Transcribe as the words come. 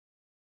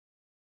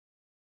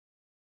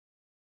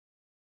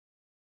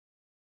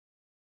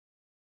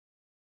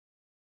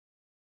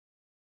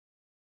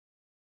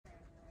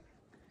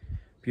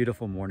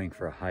Beautiful morning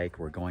for a hike.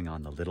 We're going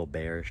on the Little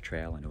Bears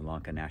Trail in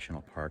Oulanka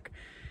National Park.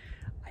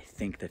 I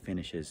think the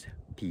Finnish is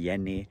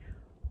Pieni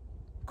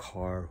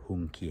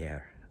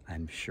Karhunkier.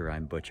 I'm sure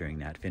I'm butchering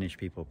that. Finnish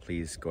people,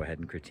 please go ahead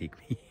and critique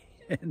me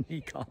in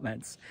the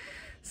comments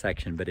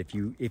section. But if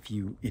you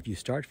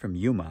start from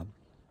Yuma,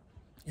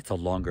 it's a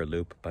longer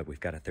loop, but we've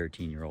got a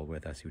 13-year-old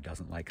with us who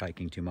doesn't like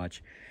hiking too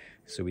much.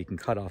 So we can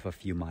cut off a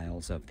few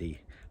miles of the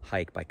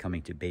hike by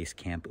coming to base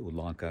camp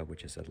Oulanka,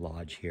 which is a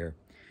lodge here.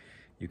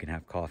 You can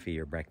have coffee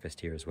or breakfast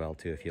here as well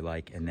too if you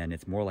like. And then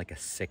it's more like a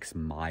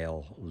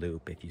 6-mile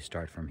loop if you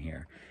start from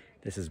here.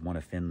 This is one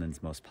of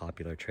Finland's most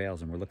popular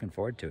trails and we're looking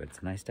forward to it. It's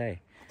a nice day,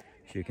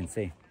 as you can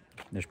see.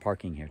 There's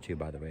parking here too,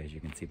 by the way, as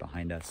you can see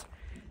behind us,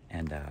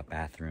 and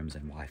bathrooms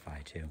and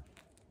Wi-Fi too.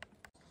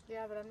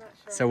 Yeah, but I'm not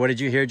sure. So what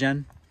did you hear,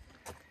 Jen?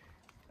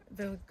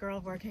 The girl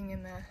working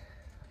in the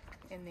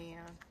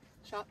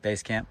shop.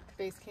 Base camp?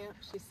 Base camp.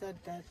 She said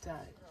that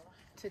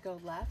to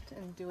go left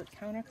and do it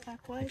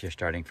counterclockwise. If you're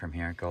starting from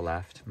here, go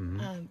left.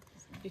 Mm-hmm.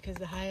 Because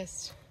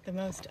the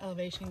most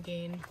elevation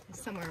gain is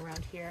somewhere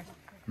around here.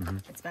 Mm-hmm.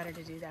 It's better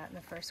to do that in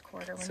the first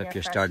quarter. When so if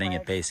you're starting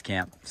at base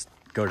camp,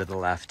 go to the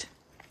left,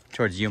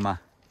 towards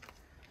Yuma.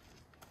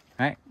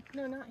 Right?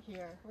 No, not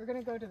here. We're going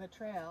to go to the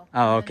trail.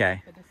 Oh,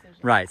 okay.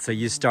 Right. So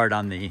you start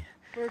on the.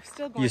 We're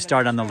still going. You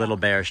start on the Little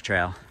Bears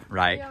Trail,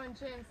 right? Yeah, and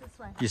James, this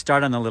way. You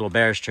start on the Little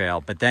Bears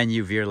Trail, but then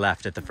you veer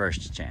left at the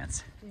first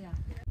chance. Yeah.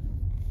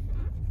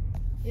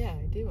 Yeah,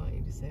 I do want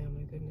you to say, oh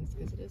my goodness,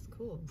 because it is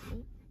cool, isn't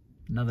it?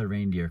 Another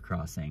reindeer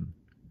crossing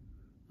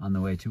on the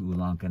way to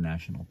Oulanka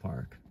National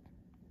Park.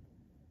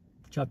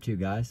 What's up to,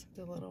 guys?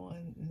 The little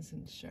one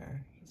isn't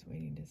sure. He's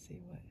waiting to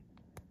see what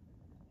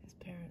his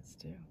parents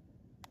do.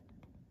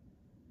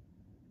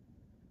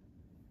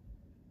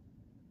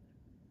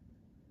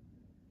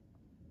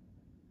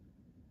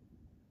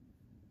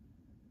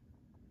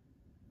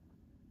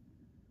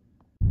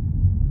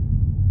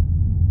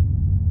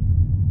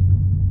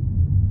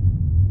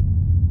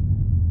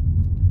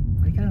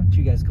 Why don't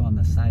you guys go on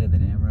the side of the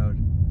damn road?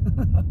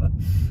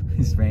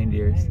 These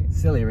reindeers,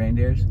 silly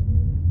reindeers.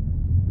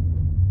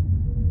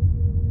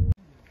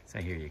 So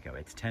here you go.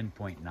 It's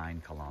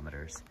 10.9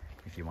 kilometers.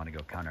 If you want to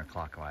go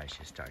counterclockwise,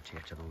 you start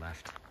here to the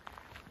left.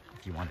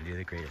 If you want to do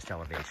the greatest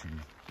elevation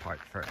part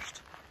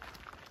first.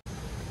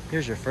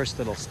 Here's your first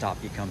little stop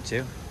you come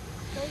to.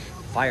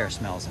 Fire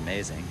smells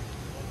amazing.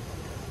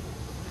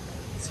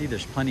 See,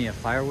 there's plenty of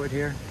firewood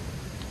here.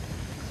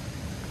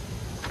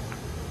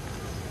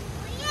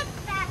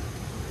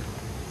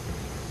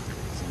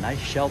 It's a nice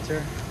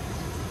shelter.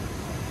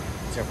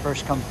 It's our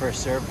first come,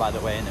 first serve, by the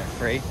way, and they're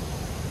free.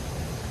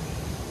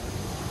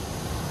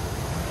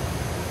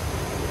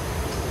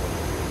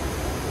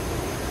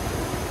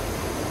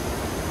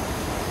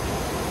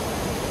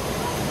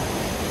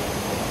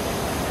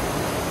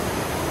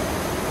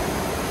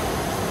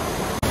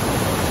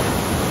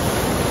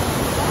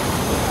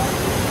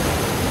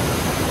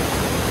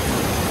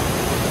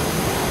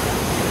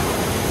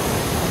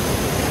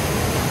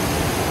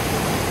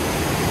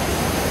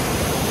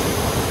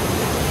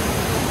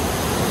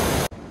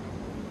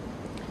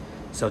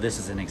 So this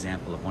is an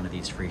example of one of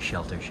these free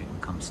shelters you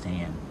can come stay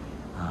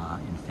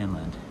in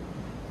Finland.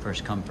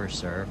 First come, first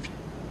served.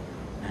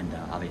 And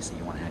obviously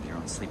you want to have your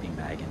own sleeping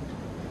bag and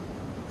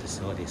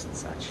facilities and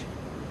such.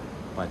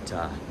 But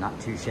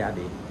not too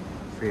shabby,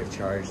 free of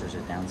charge. There's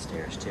a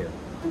downstairs too.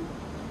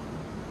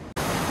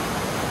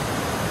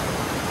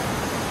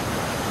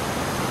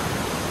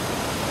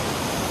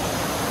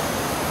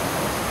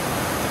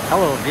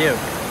 Hello, view.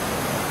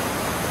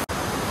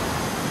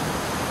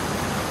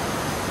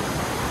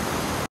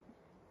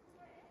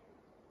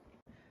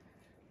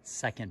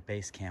 Second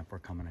base camp we're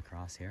coming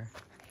across here.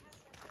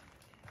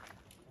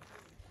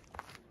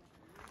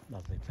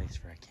 Lovely place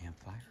for a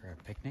campfire or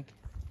a picnic.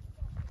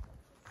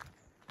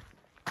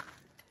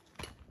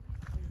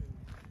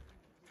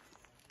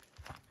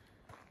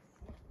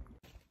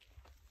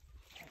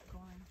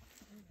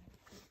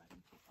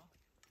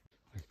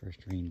 Our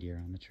first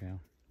reindeer on the trail.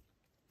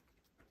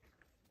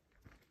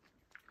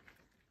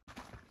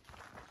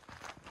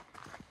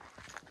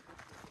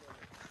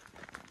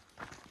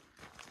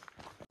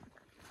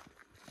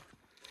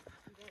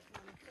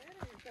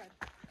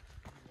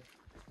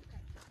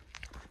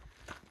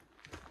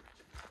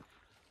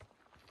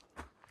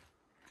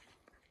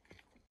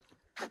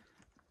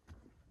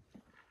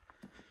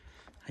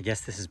 I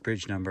guess this is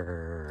bridge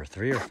number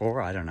 3 or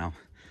 4, I don't know.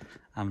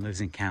 I'm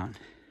losing count.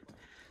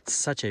 It's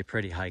such a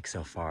pretty hike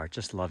so far,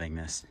 just loving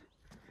this.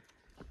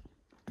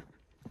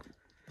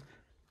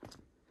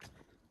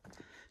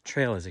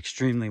 Trail is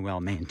extremely well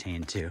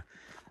maintained too.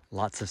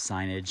 Lots of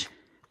signage.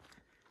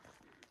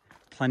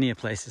 Plenty of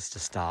places to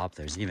stop.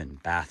 There's even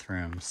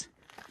bathrooms.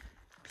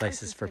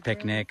 Places for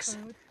picnics.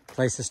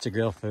 Places to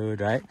grill food,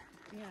 right?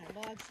 Yeah,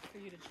 logs for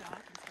you to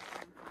chop and stuff.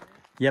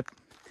 Yep.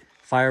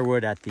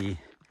 Firewood at the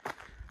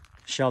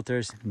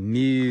shelters.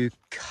 No,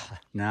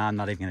 I'm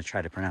not even going to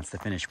try to pronounce the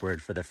Finnish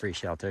word for the free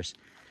shelters.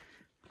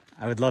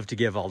 I would love to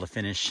give all the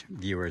Finnish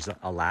viewers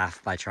a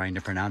laugh by trying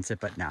to pronounce it,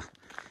 but no.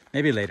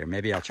 Maybe later.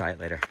 Maybe I'll try it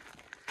later.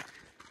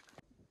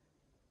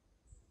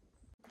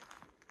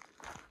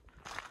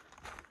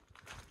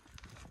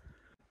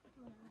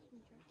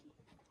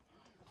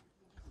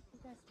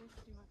 Do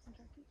you want some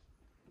turkey?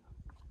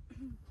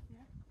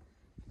 Yeah.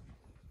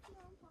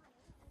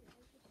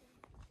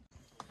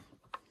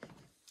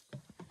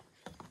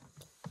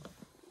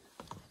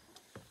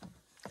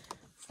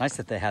 It's nice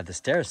that they have the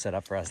stairs set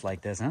up for us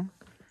like this, huh?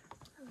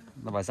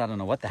 Otherwise, I don't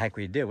know what the heck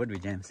we'd do, would we,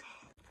 James?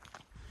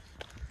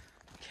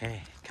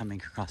 Okay, coming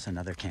across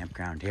another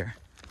campground here.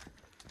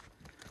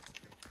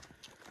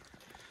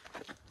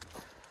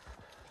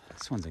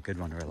 This one's a good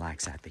one to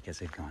relax at because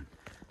they've gone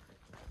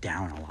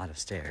down a lot of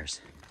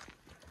stairs.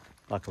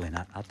 Luckily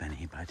not up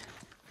any, but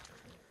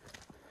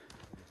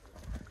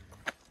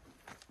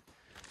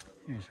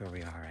here's where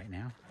we are right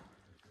now.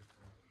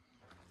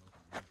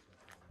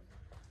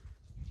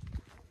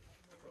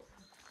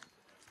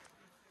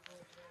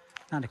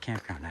 Not a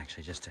campground,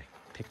 actually, just a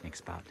picnic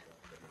spot.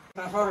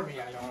 I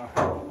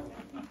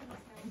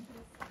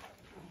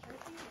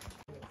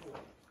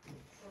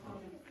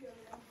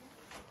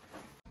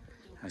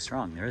was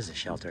wrong, there is a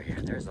shelter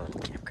here. There is a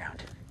little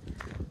campground.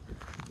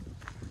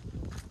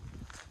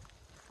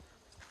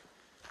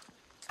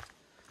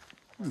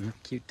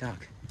 Cute dog.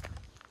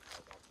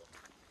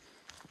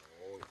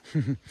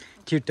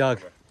 Cute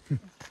dog.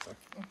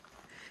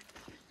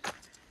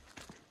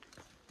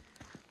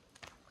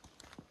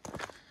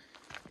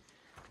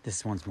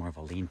 This one's more of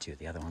a lean-to.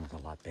 The other one was a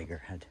lot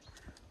bigger, had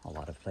a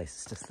lot of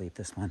places to sleep.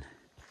 This one,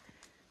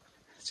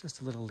 it's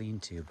just a little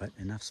lean-to, but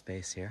enough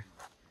space here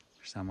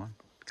for someone,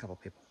 a couple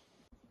people.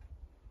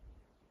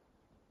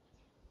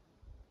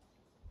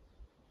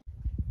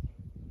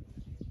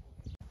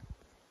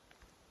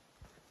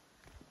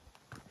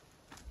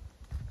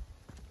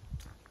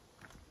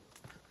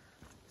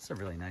 It's a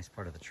really nice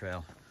part of the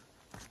trail.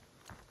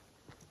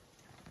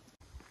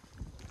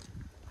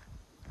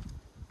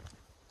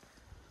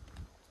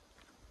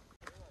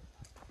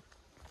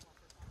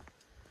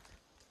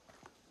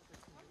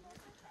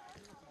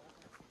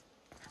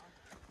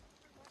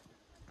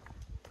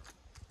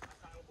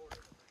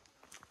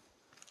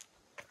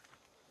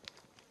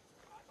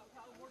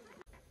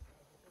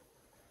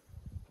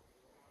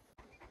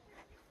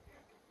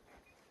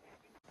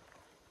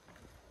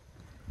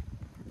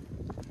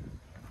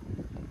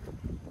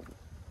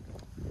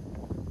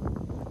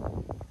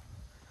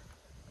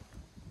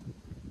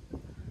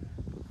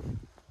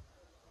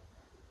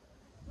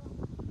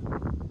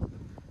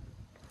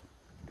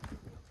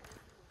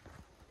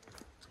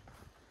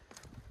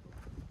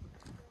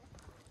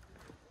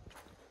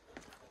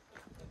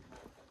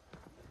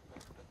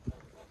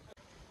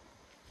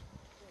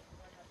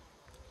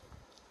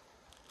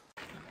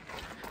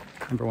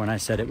 Remember when I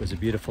said it was a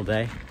beautiful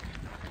day?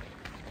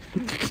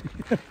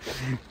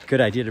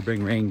 Good idea to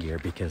bring rain gear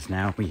because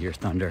now we hear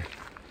thunder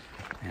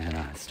and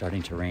it's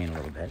starting to rain a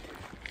little bit.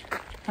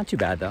 Not too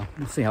bad though.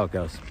 Let's see how it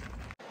goes.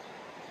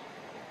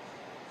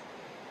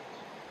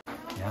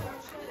 Yeah.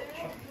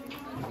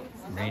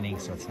 Raining,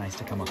 so it's nice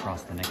to come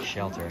across the next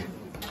shelter.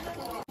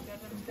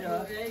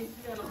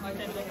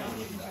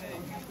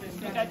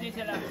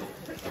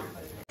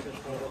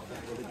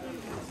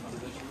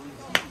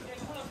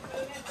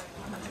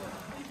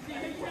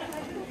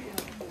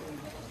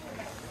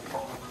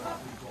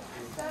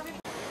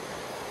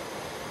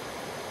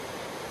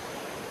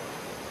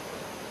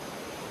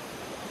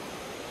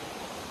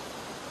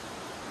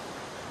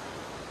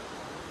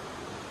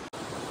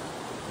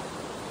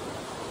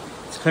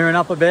 Clearing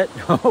up a bit.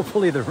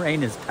 Hopefully the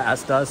rain is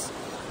past us.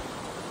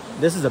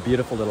 This is a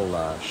beautiful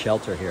little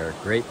shelter here.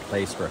 Great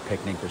place for a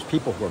picnic. There's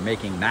people who are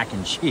making mac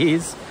and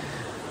cheese.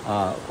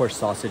 Of course,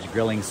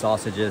 grilling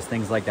sausages,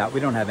 things like that.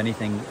 We don't have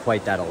anything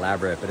quite that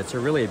elaborate, but it's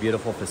really a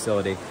beautiful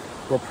facility.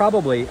 We're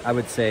probably, I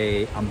would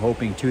say, I'm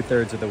hoping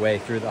 2/3 of the way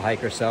through the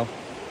hike or so.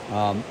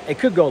 It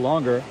could go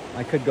longer.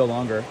 I could go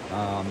longer.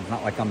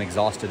 Not like I'm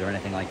exhausted or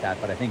anything like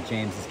that, but I think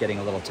James is getting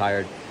a little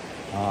tired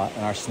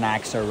and our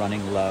snacks are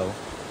running low.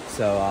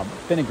 So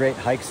it's been a great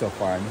hike so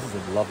far, and this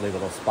is a lovely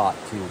little spot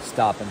to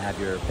stop and have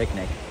your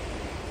picnic.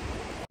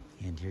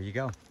 And here you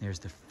go. There's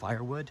the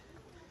firewood.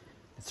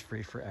 It's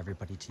free for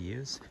everybody to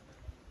use.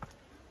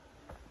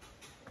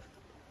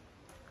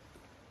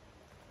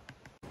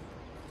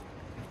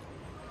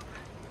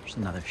 There's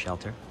another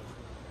shelter.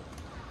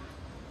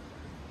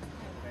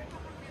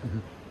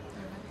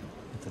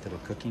 It's a little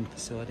cooking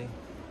facility.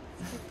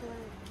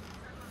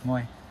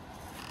 Moi.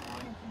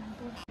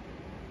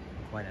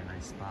 Quite a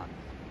nice spot.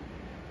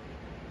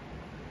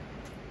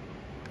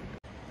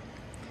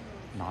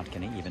 Not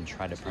gonna even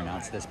try to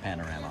pronounce this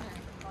panorama.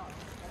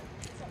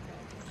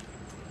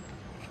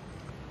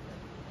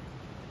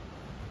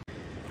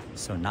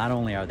 So not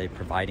only are they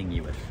providing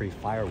you with free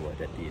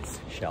firewood at these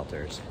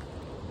shelters,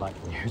 but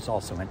there's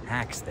also an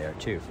axe there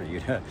too for you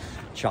to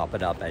chop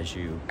it up as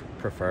you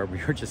prefer.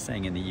 We were just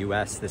saying in the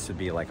US this would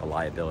be like a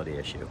liability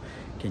issue.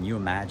 Can you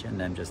imagine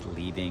them just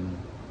leaving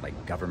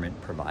like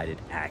government provided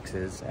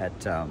axes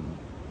at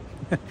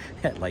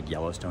at like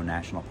Yellowstone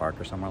National Park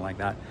or somewhere like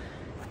that?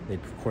 They'd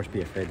of course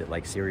be afraid that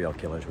like serial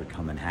killers would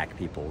come and hack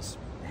people's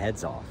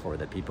heads off, or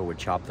that people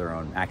would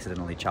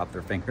accidentally chop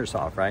their fingers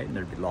off, right? And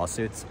there'd be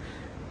lawsuits.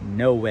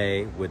 No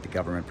way would the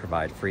government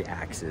provide free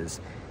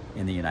axes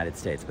in the United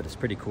States, but it's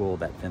pretty cool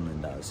that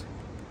Finland does.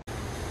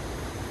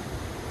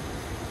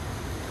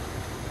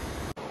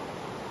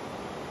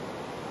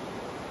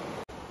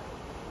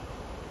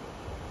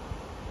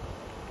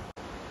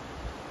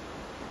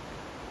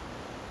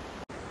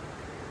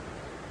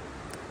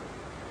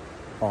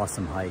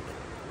 Awesome hike.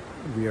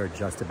 We are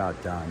just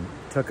about done.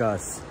 Took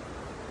us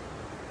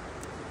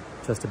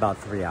just about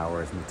 3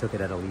 hours, and we took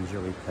it at a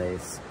leisurely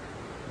pace.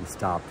 We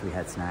stopped, we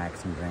had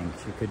snacks and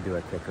drinks. You could do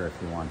it quicker if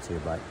you want to,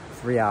 but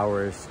 3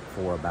 hours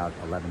for about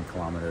 11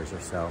 kilometers or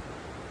so.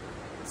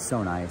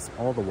 So nice.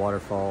 All the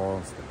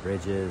waterfalls, the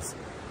bridges,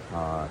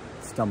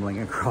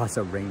 stumbling across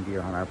a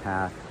reindeer on our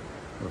path.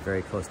 We're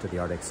very close to the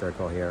Arctic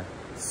Circle here.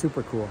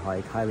 Super cool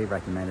hike, highly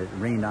recommended. It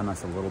rained on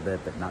us a little bit,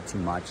 but not too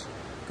much.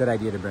 Good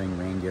idea to bring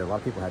reindeer. A lot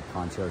of people had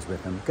ponchos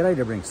with them. Good idea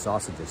to bring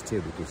sausages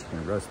too, because you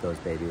can roast those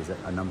babies at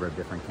a number of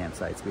different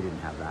campsites. We didn't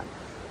have that,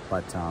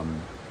 but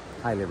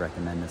highly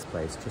recommend this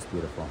place. Just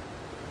beautiful.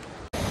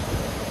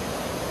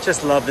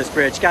 Just love this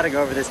bridge. Got to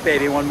go over this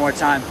baby one more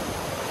time.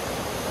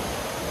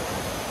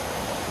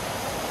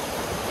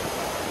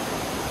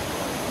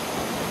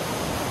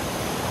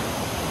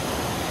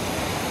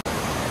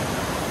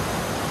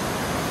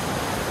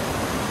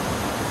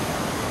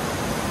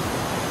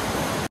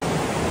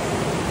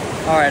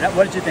 All right,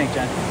 what did you think,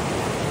 Jen?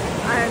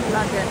 I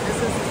loved it. This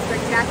was a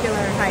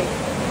spectacular hike.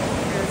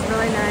 It was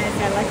really nice.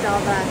 I liked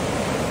all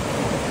the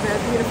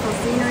beautiful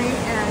scenery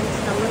and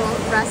the little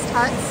rest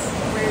huts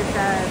with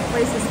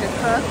places to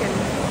cook and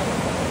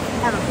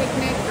have a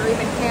picnic or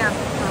even camp.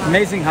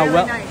 Amazing how really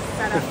well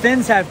nice the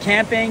Finns have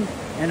camping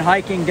and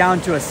hiking down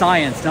to a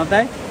science, don't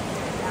they?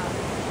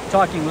 Yeah.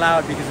 Talking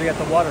loud because we got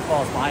the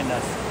waterfalls behind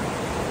us.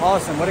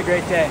 Awesome, what a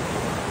great day.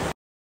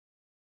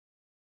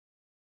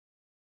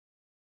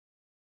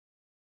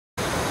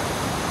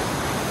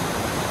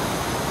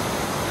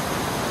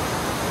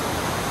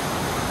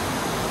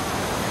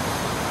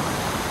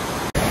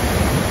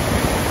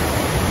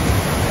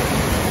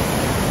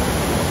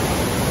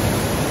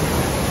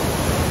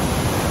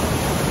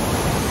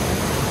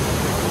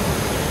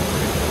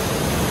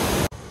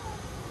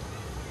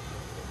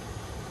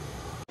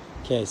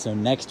 Okay, so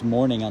next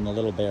morning on the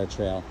Little Bear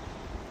Trail.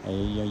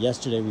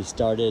 Yesterday we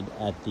started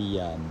at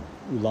the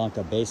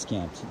Oulanka base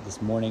camp.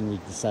 This morning we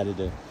decided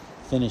to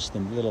finish the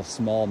little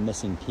small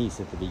missing piece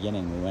at the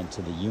beginning. We went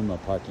to the Yuma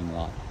parking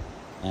lot,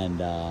 and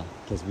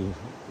because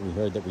we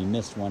heard that we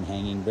missed one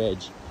hanging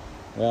bridge.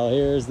 Well,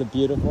 here's the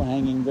beautiful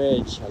hanging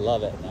bridge. I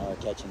love it. Now we're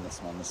catching this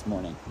one this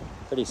morning.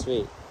 Pretty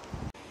sweet.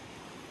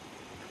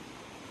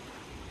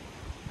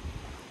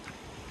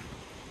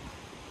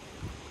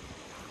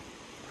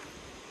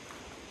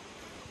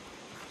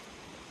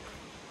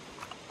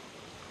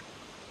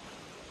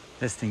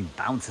 This thing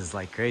bounces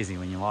like crazy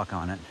when you walk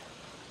on it.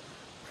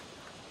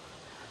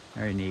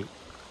 Very neat.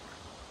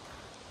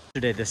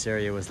 Yesterday this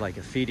area was like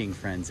a feeding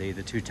frenzy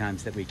the 2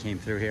 times that we came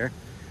through here.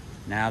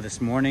 Now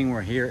this morning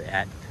we're here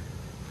at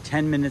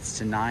 10 minutes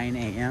to 9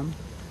 a.m.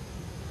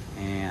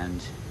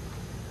 and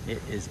it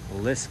is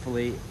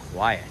blissfully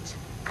quiet.